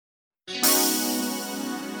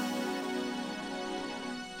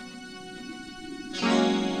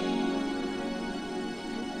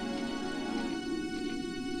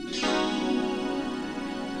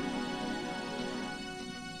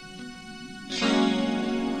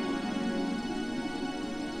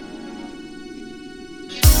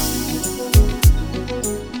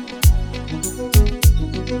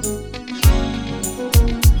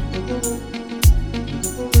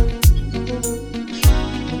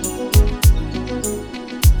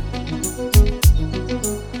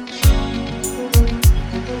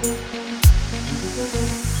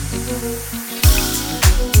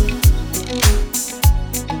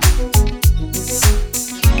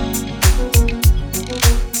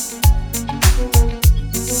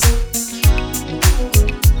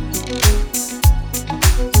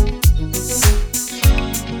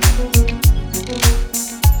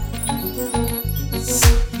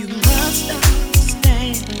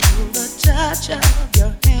touch of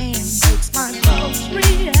your hand makes my pulse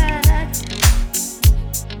react.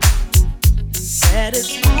 That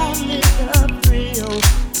it's only the thrill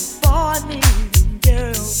for me,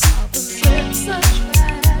 girl. Opposites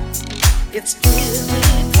attract. It's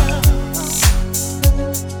physical,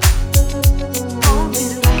 only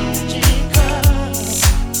logical.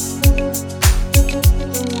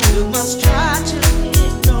 You must try to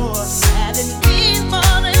ignore that it means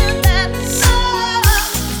more than that. So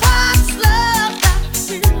what's love got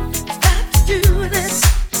to do with it?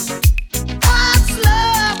 What's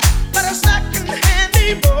love but a second-hand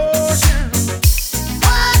emotion?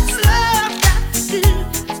 What's love got to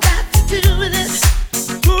do with it?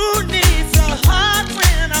 Who needs a heart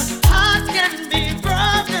when a heart can be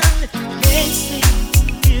broken? Makes me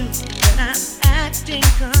confused when I'm acting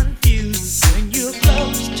confused when you're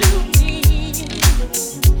close to me.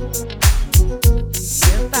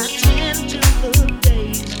 If I tend to look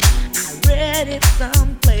days, I read it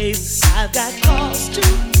someplace. I've got cause to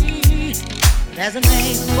be. There's a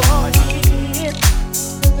name for it.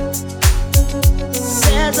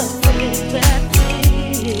 There's a phrase that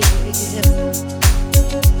fits.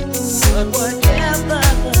 But whatever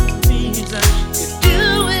the reason, you do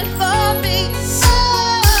it for me.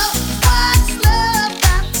 Oh, what's love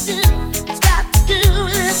got to do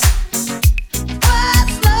with it?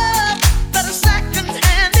 What's love but a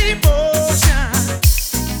second-hand emotion?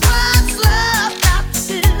 What's love got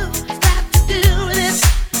to do with it?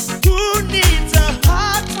 Who needs a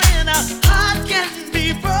heart when a heart can be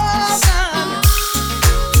broken?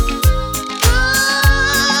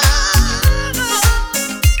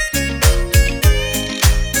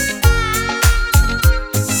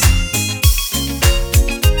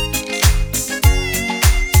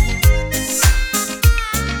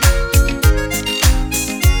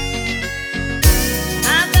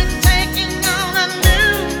 I've been taking on a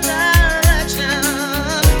new direction,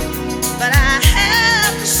 but I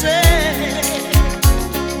have to say,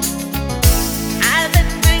 I've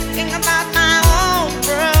been thinking about my own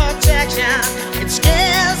protection. It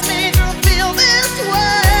scares me to feel this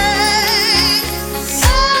way.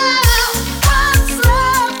 So, what's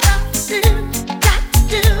love got to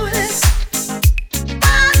do with it?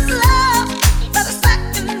 What's love but a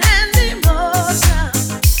second-hand emotion?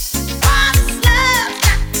 What's love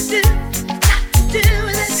got to do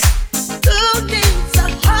with it? Who needs a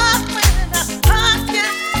heart when a heart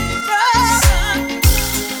can be broken?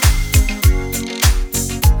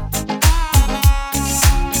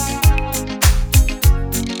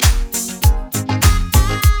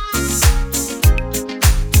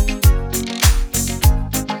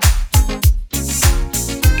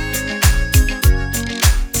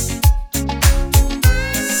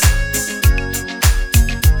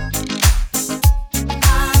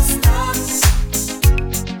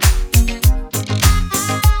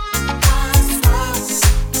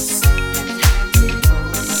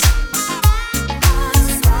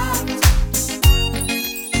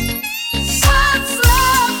 What's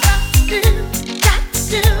love got to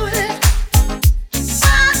do with it?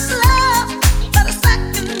 What's love but a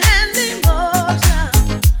second-hand emotion?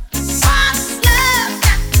 What's love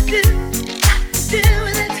got to do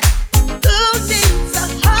with it? Who needs a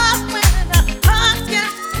heart when a heart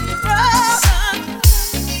can be broken?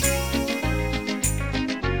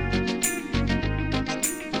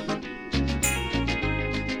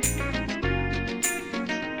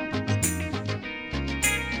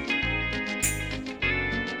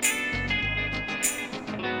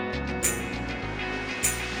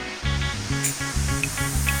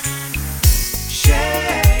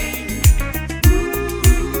 Shame,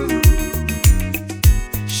 ooh,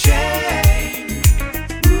 shame,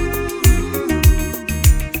 ooh,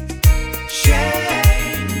 shame.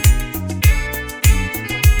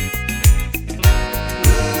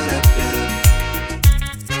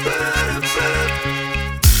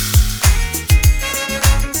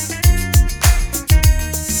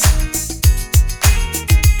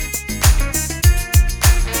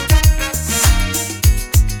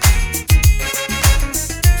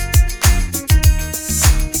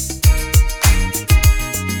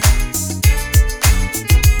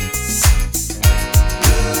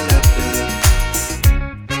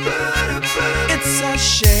 It's a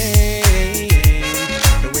shame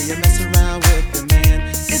the way you mess around with your man.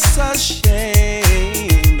 It's a shame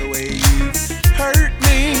the way you hurt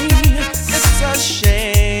me. It's a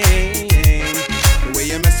shame the way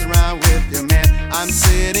you mess around with your man. I'm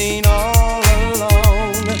sitting all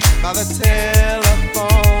alone by the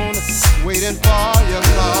telephone, waiting for your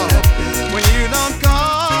call. When you don't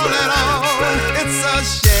call at all, it's a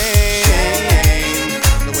shame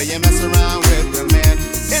the way you mess around with your man.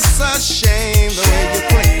 It's a shame. shame the way you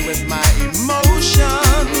play with my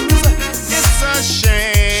emotions. It's a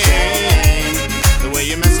shame the way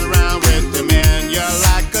you mess around with the man. You're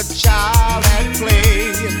like a child at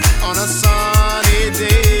play on a sunny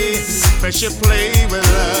day. First you play with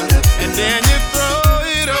love and then you throw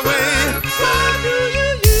it away. Why do you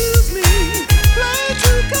use me? Play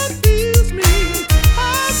to confuse me.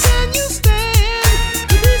 How can you stand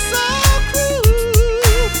to be so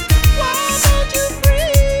cruel? Why don't you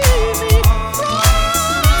free me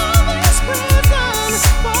from this prison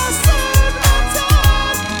for certain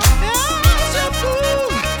time? As a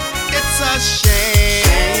fool, it's a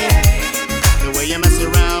shame the way you mess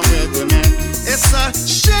around with the man. It's a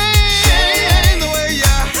shame the way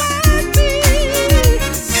you hurt me.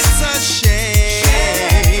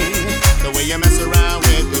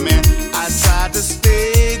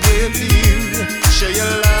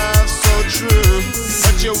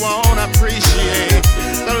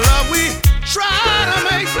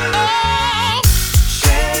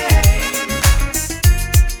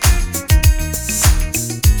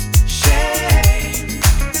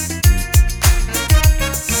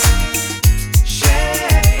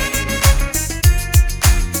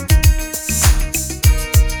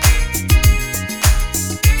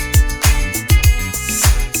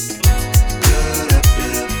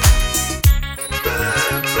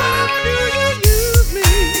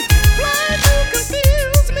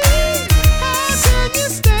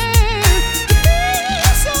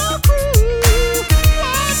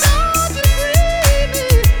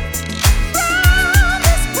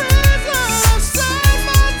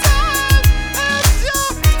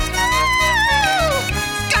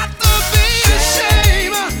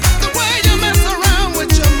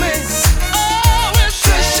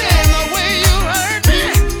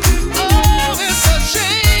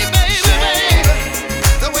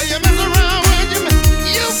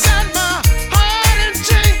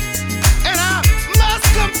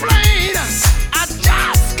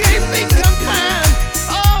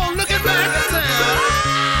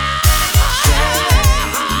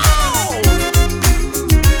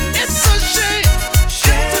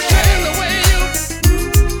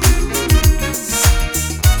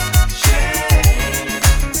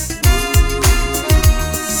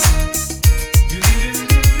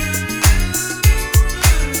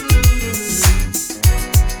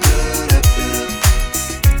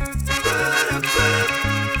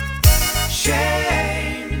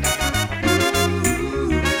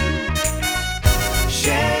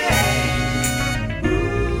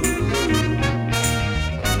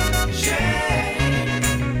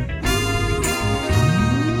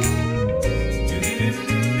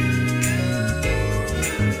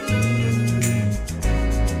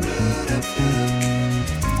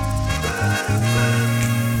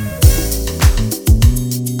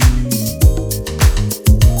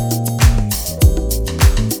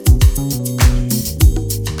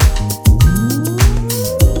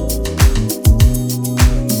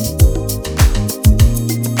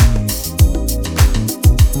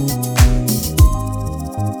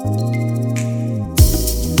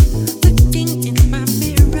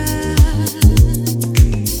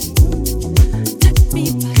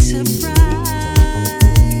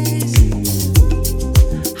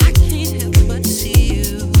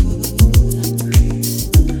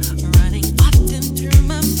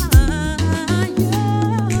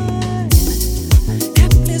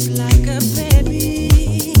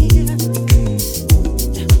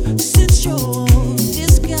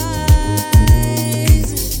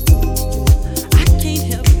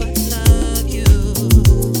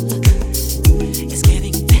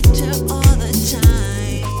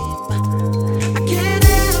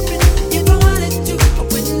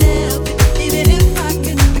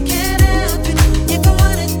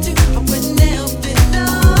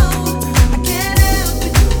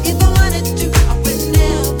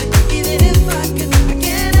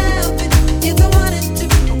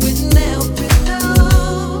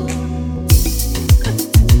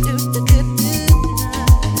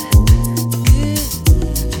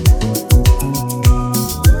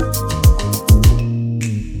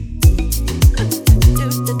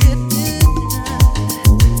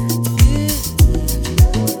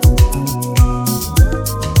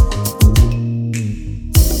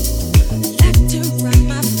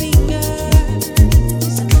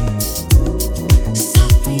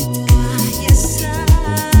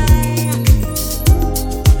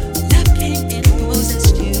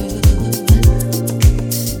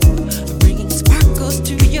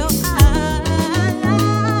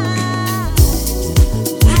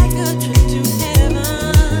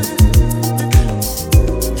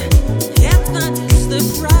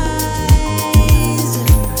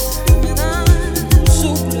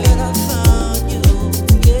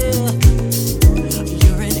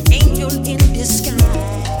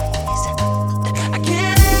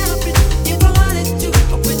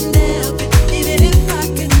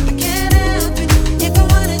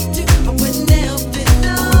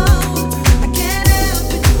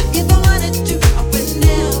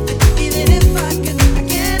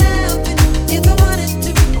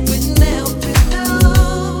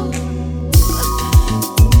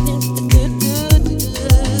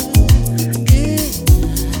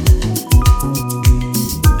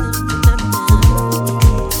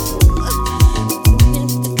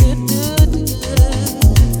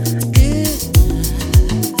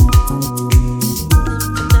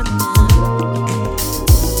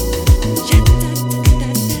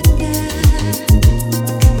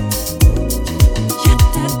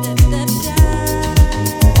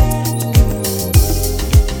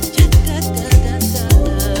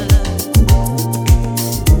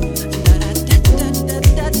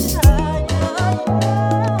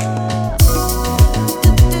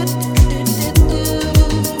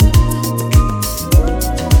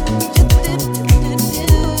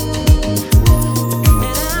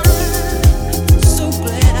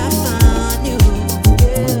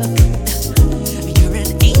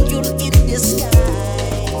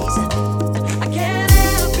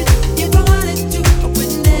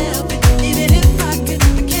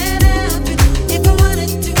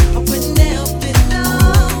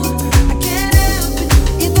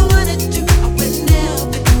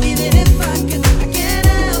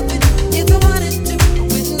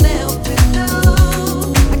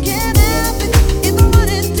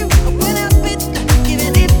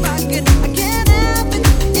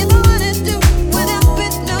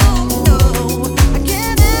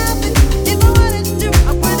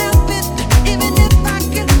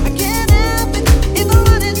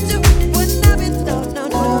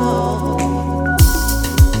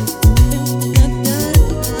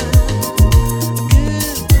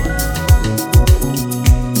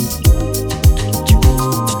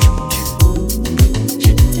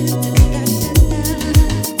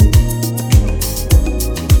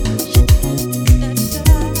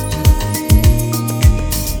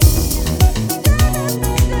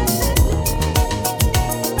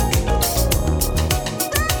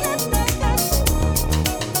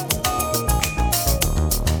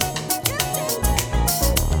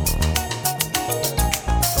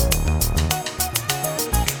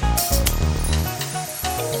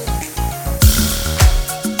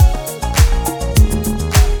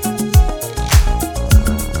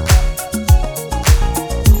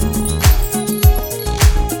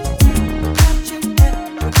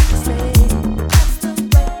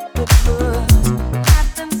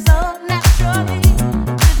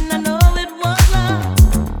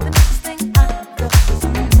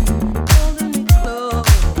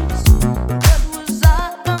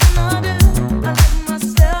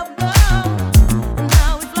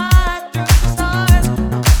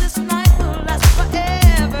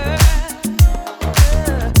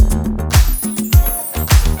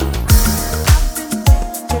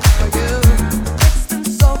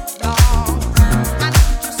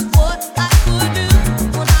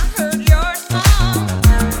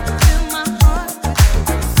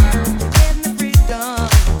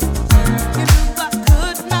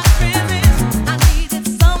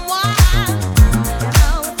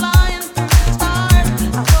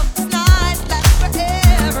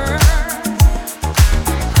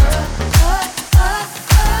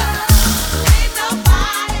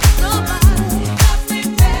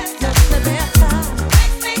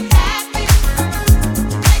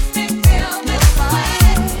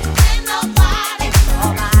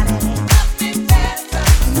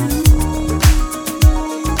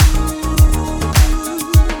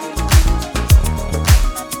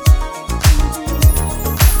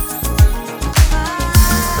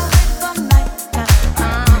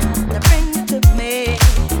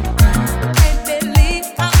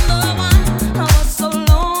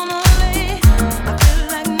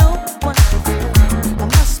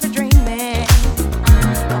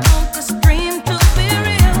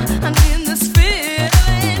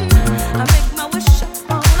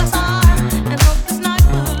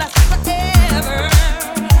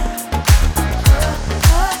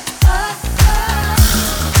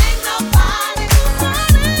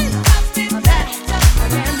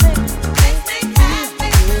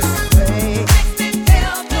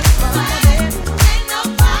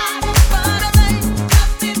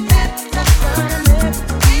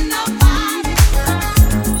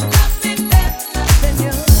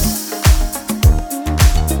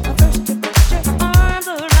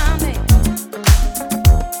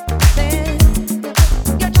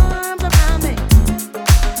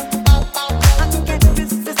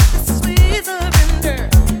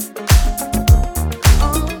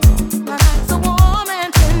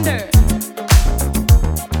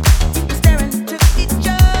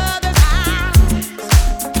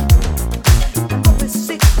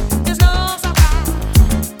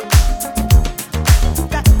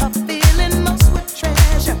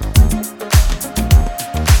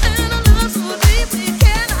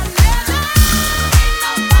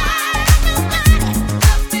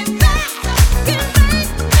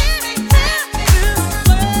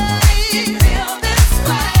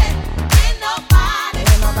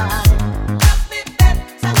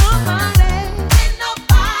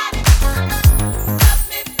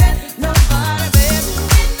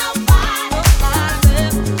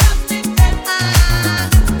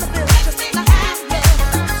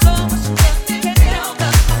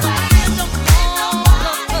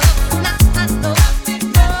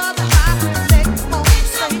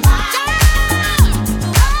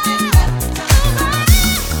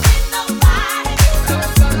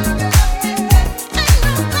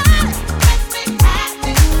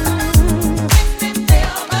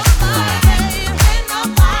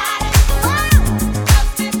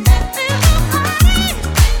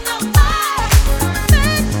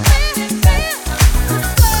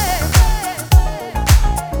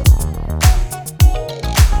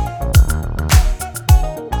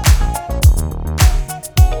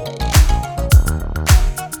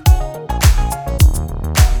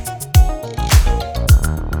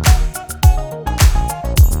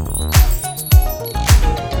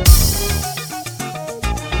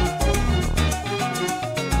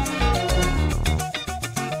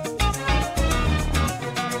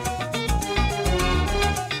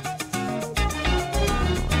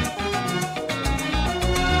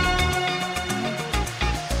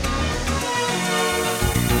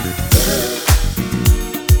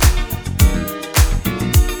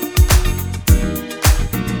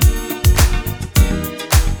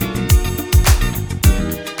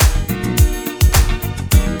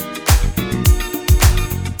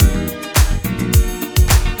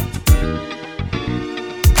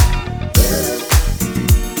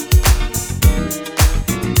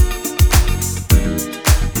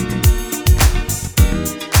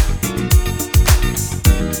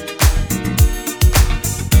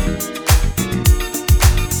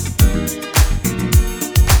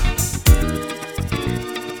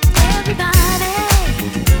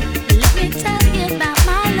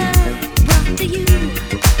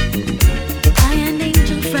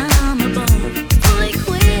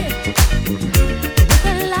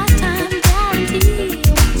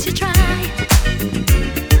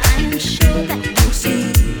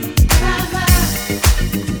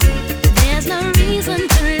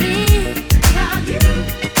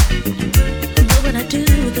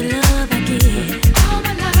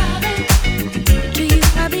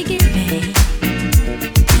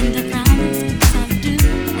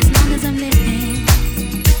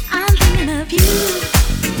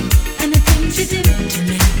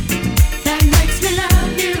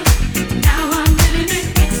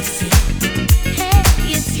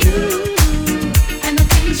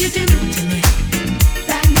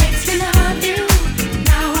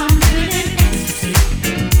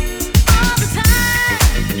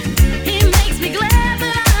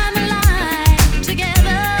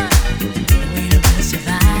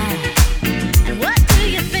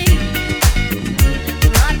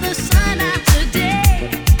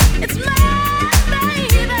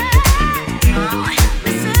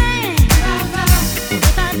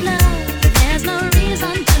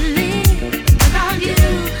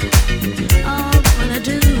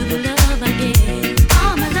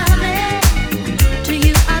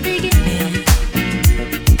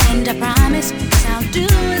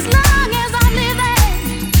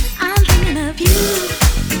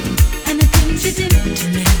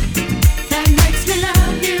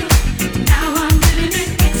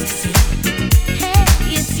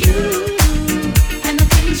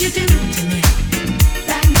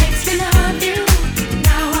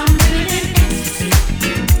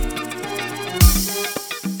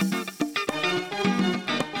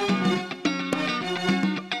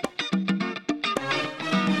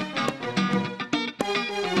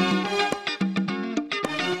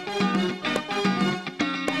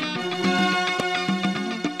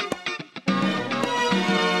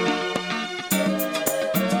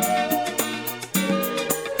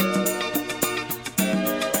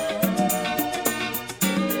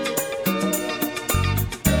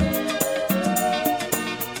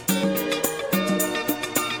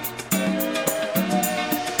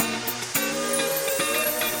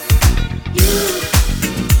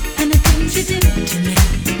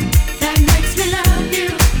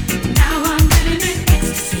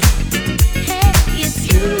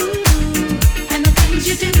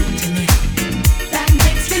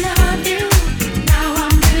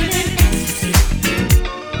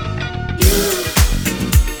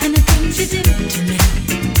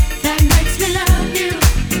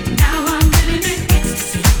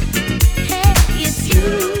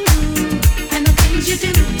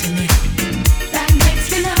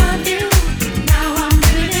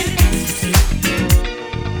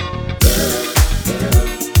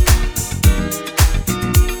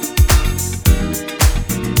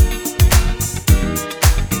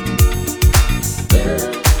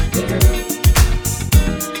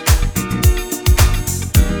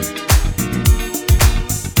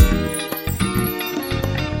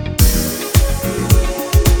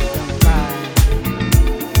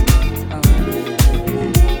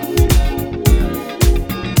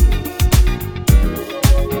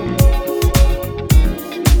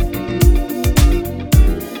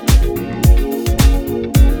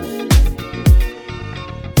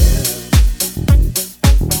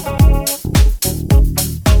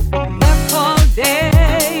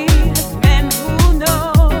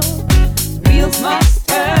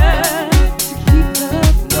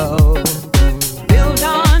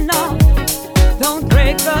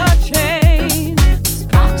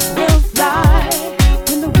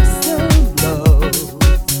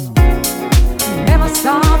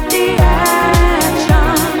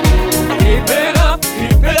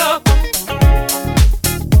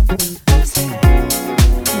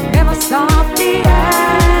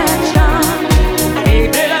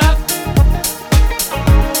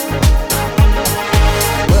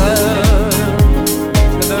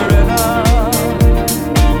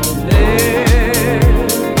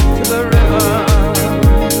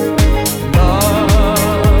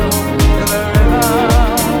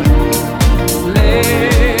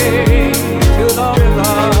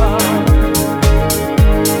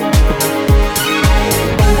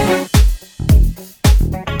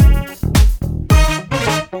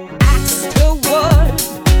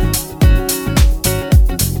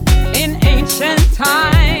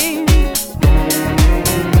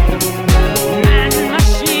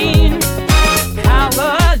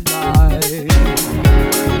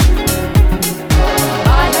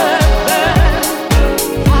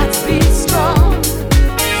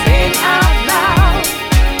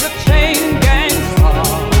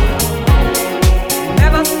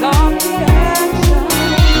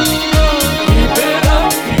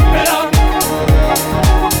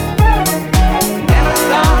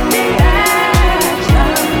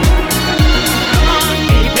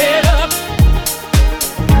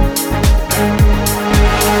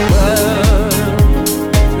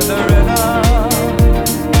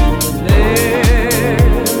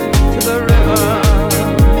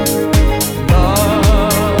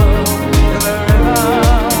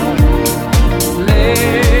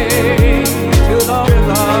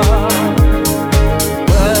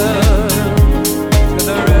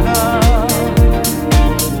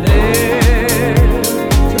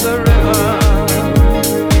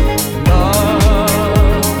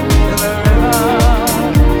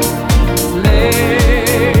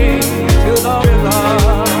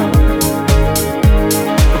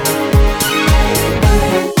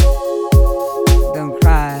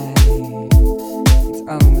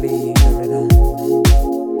 only the rhythm.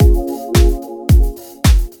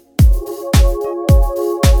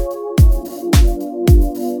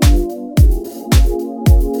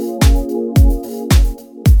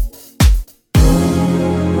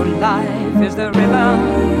 Your life is the rhythm.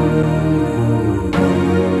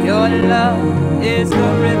 Your love is the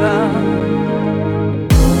rhythm.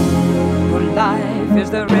 Your life is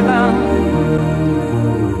the rhythm.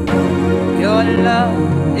 Your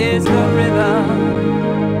love is the rhythm.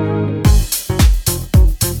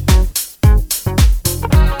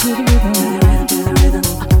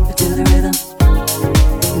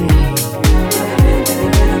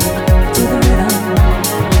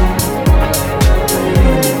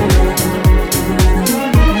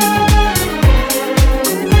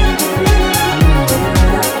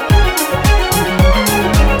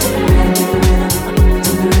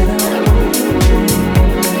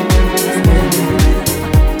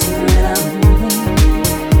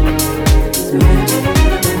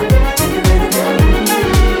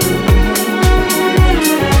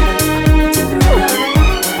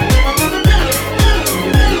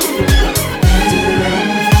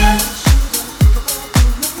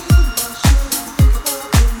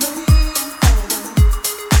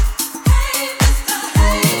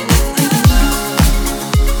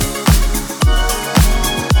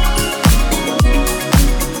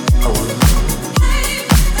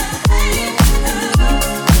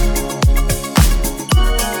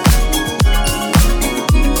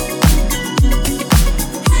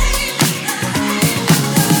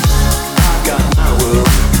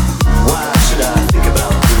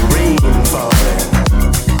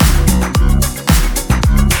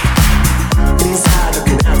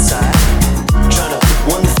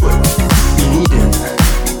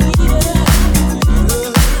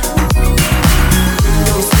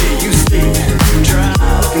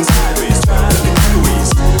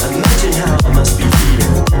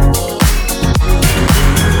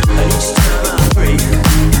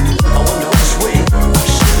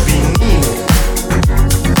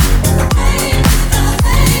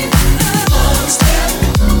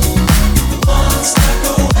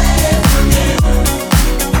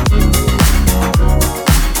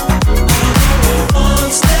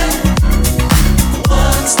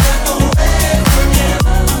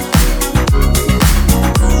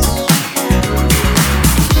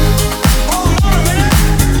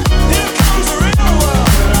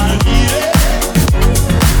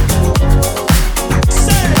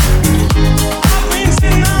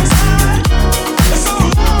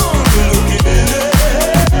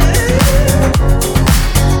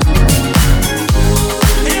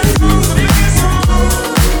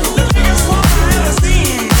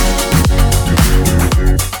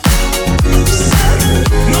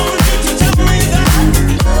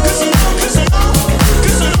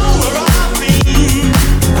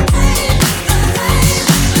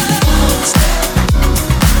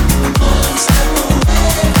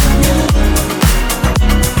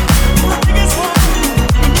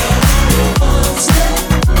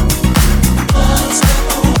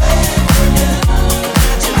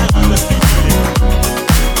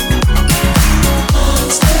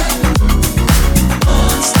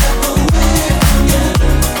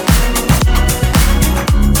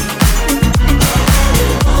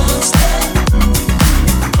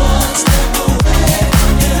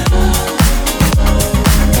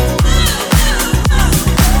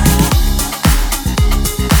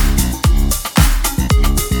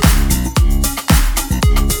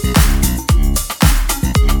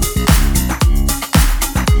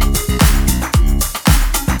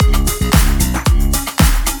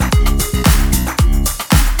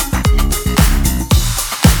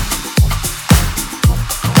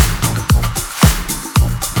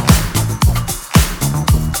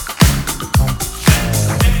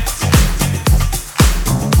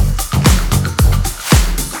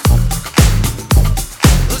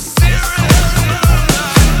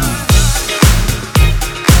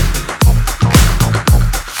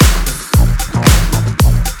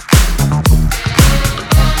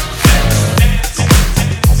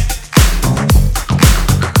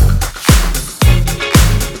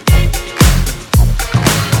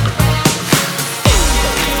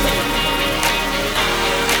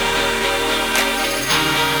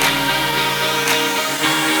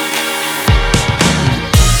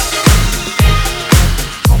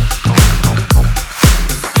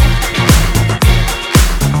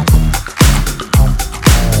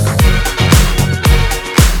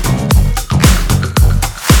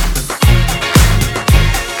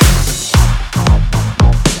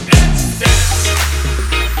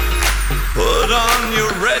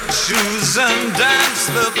 and dance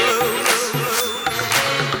the blues.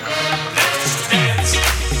 Dance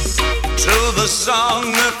to the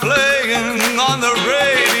song they're playing on the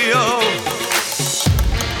radio.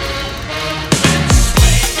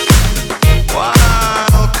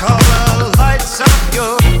 While color lights up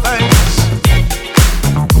your face.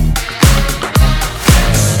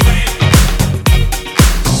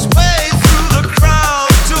 Sway through the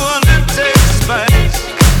crowd to an empty space.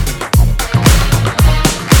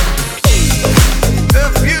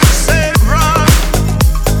 If you say run,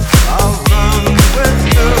 I'll run with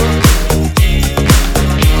you.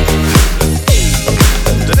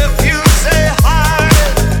 And if you say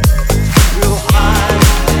hide, we'll hide.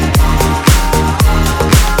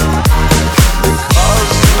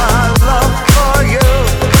 Because my love for you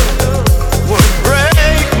would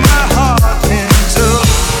break my heart in two.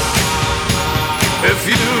 If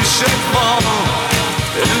you should fall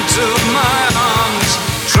into my arms,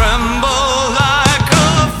 tremble like a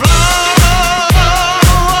flower.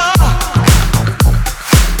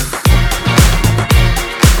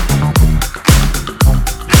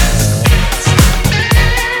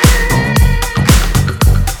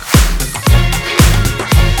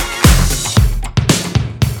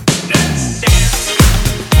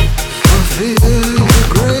 I feel your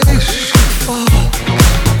grace fall.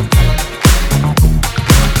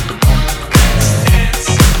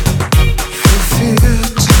 Fear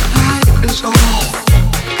tonight is all.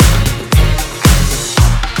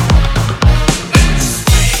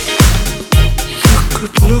 You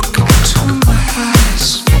could look into my eyes.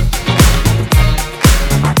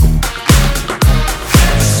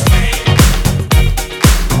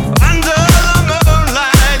 Under the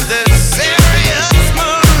moonlight, this serious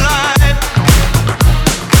moonlight.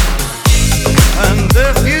 And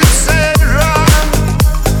if you say run,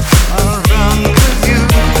 I'll run with you.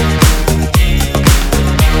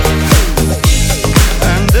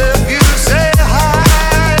 And if you say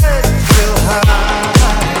hide, we'll hide.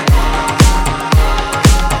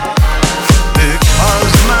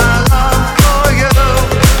 Because my love for you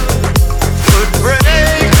would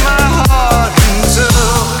break my heart in two.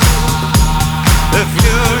 If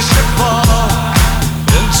you should fall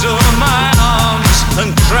into my arms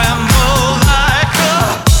and tremble like a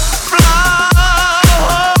flower.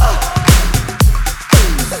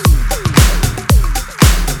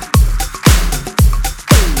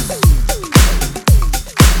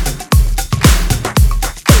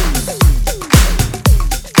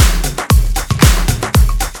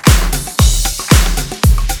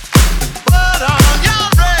 Put on your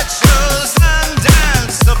red shoes and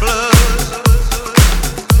dance the blues.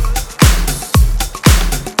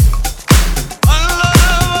 Under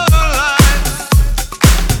the moonlight,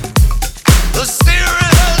 the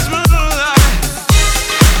serious moonlight.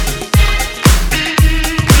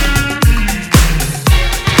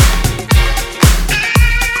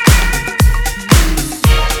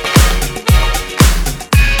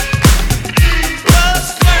 Let's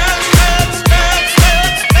dance, dance, dance,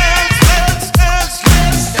 dance, dance, dance, dance,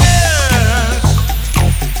 dance, dance.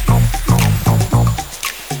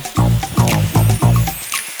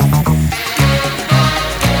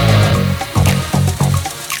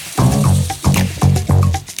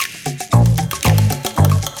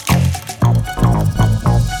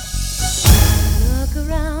 Look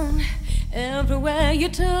around, everywhere you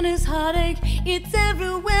turn is heartache. It's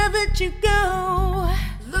everywhere that you go.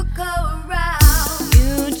 Look around.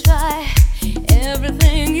 You try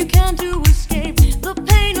everything you can to escape the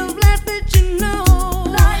pain of life that you know.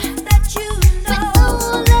 Life that you know. But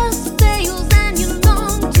all else fails and you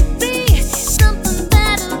long to be something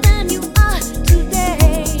better than you are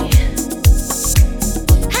today.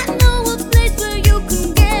 I know a place where you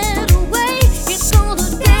can get away. It's on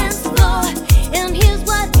the dance floor, and here's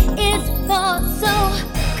what it's for. So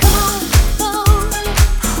come on,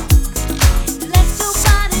 let your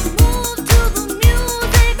body move to the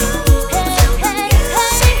music. Hey, hey,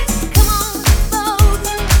 hey, come on.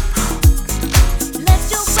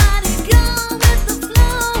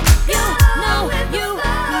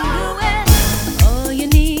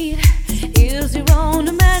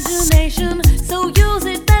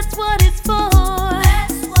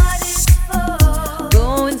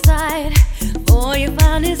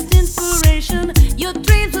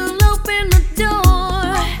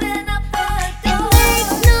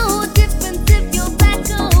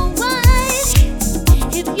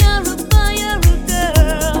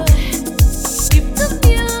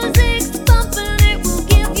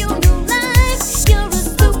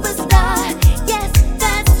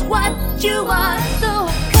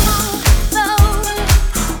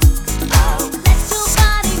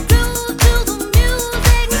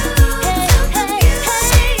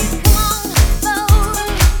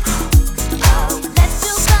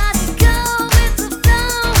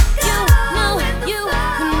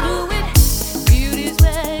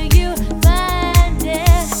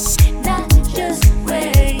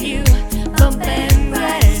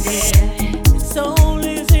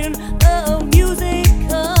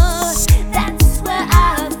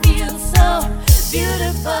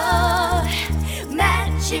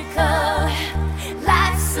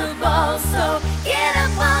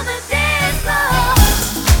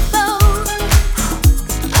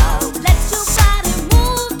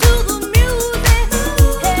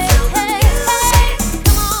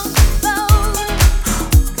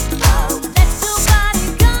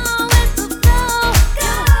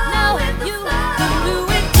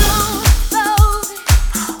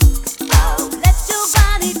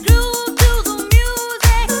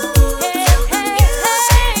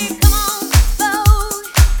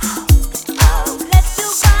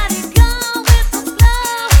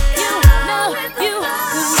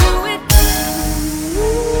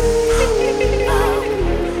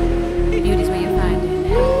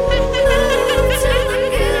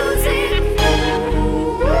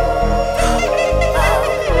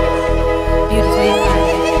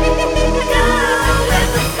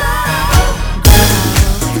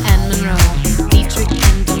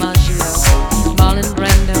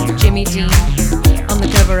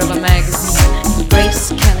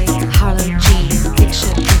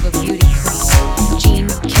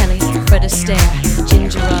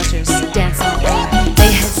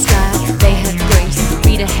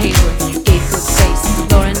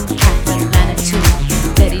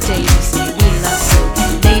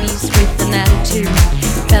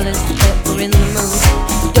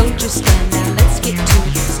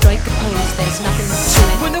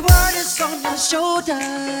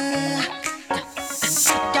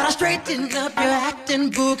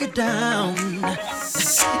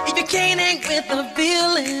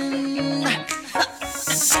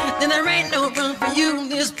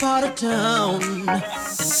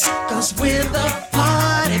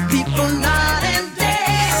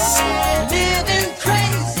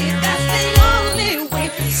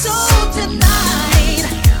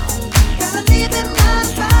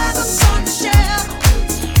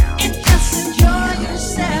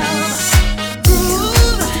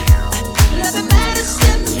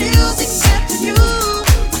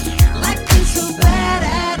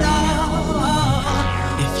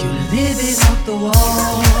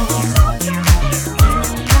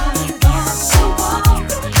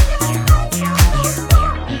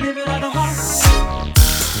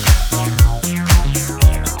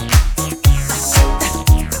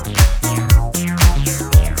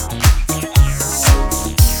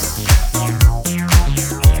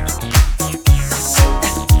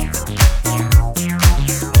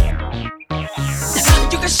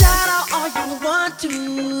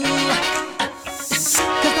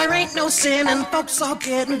 All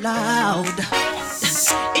getting loud.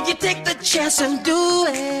 If you take the chance and do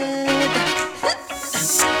it,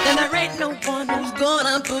 then there ain't no one who's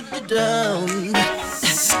gonna put you down.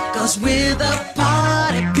 'Cause we're the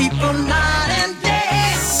party people night and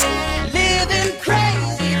day, living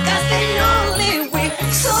crazy, that's the only way.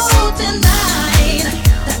 So tonight,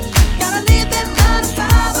 gotta leave that 9 to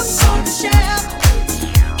 5 upon the shelf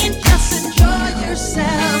and just enjoy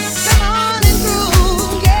yourself. Come on and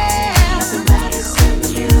groove, yeah.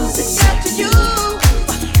 It's up to you,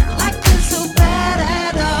 like it's so bad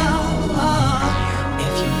at all.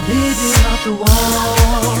 If you live it off the wall,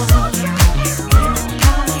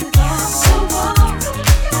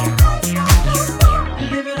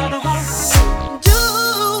 live it on the wall. Do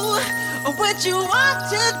what you want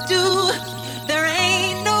to do. There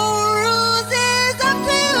ain't no rules, it's up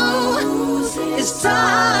to you. It's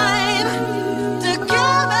time to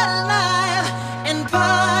come alive and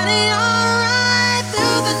party alright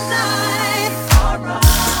through the night. Alright.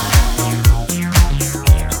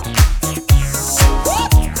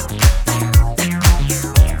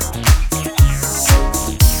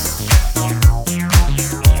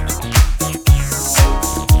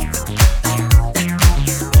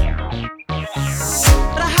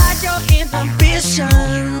 But hide your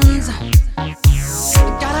inhibitions.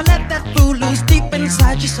 Gotta let that fool loose deep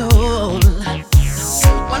inside your soul.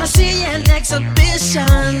 Wanna see an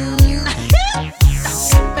exhibition?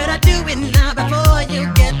 Better do it now before you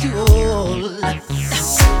get too old.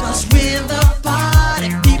 'Cause we're the party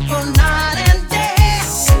people night and day,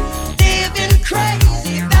 living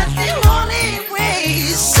crazy, that's the only way.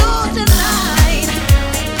 So tonight,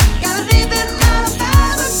 gotta leave it 9 to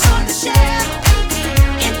 5 on the shelf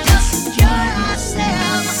and just enjoy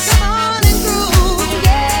ourselves. Come on and groove,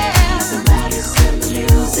 yeah. The medicine, the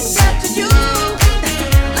music's up to you.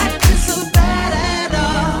 Life is so bad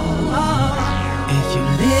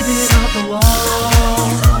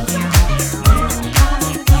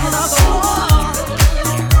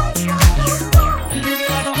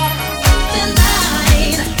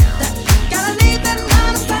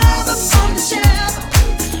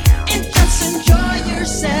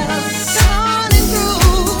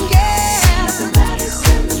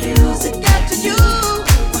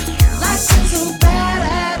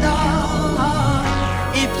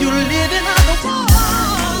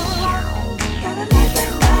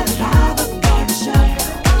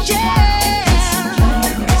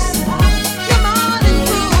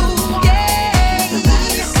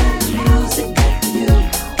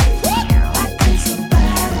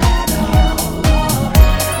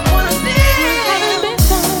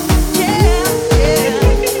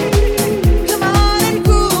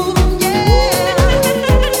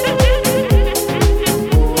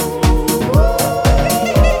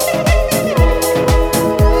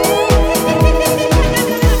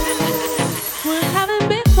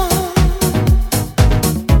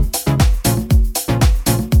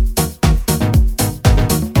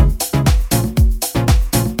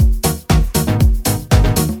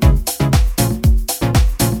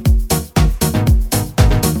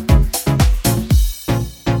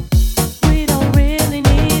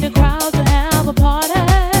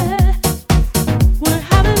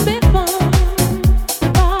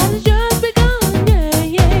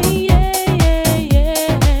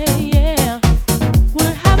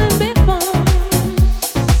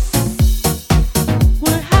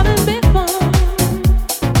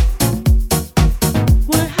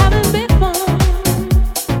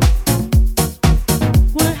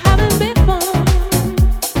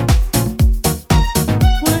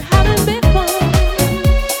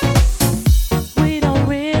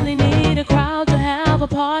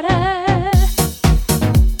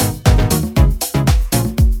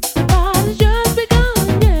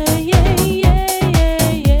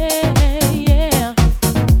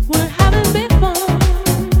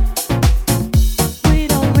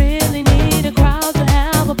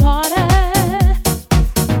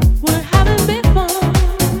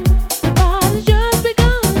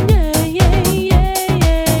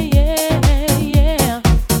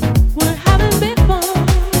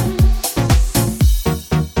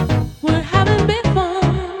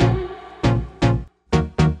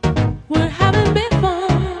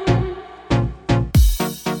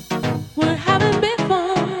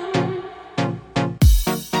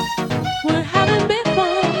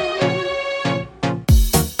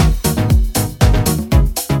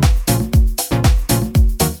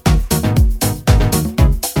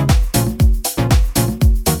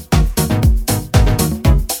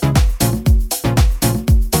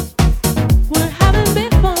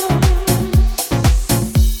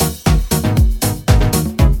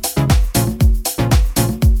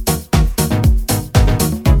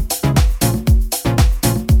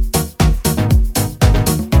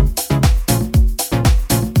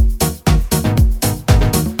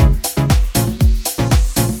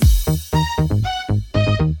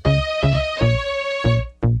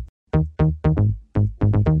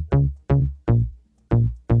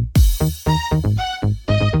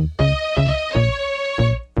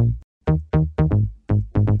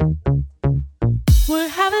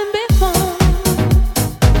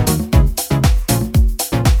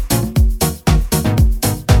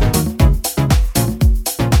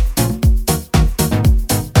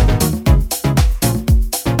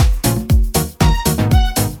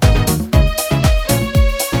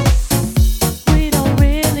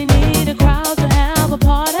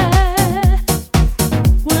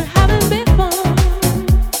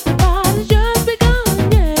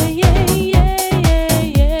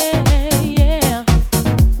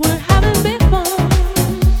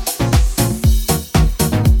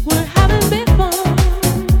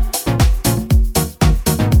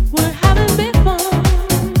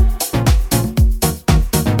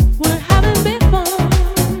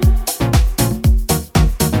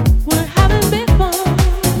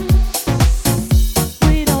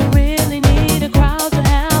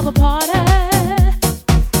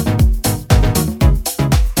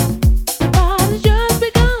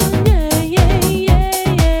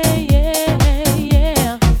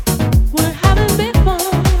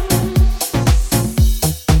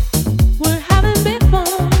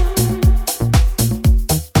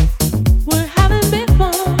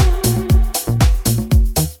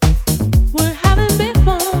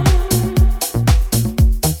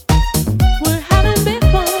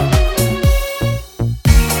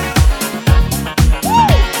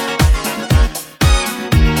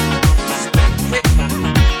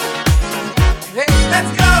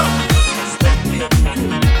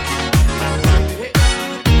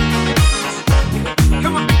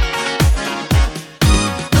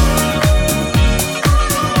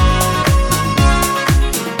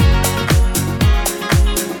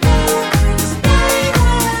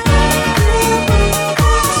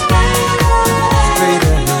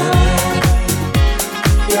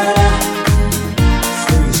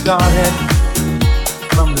started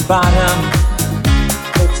from the bottom,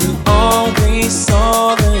 but you always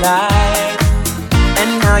saw the light. And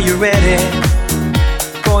now you're ready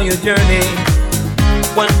for your journey,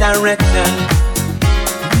 one direction,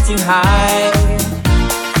 reaching high.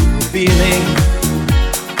 The feeling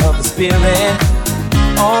of the spirit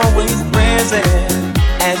always present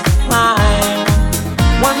as you climb.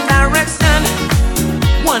 One direction,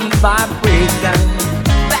 one vibration.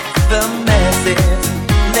 That's the message.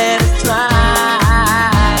 Let us try.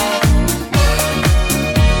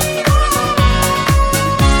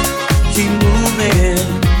 Keep moving,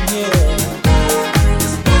 yeah.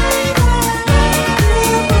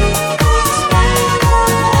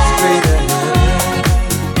 Straight ahead,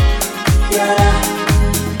 yeah.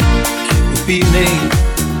 The feeling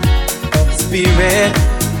of the spirit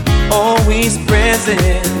always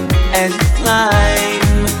present as you climb.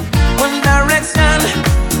 One direction,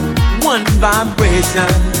 one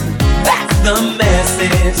vibration. That's the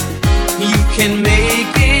message. You can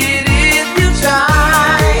make it if you try.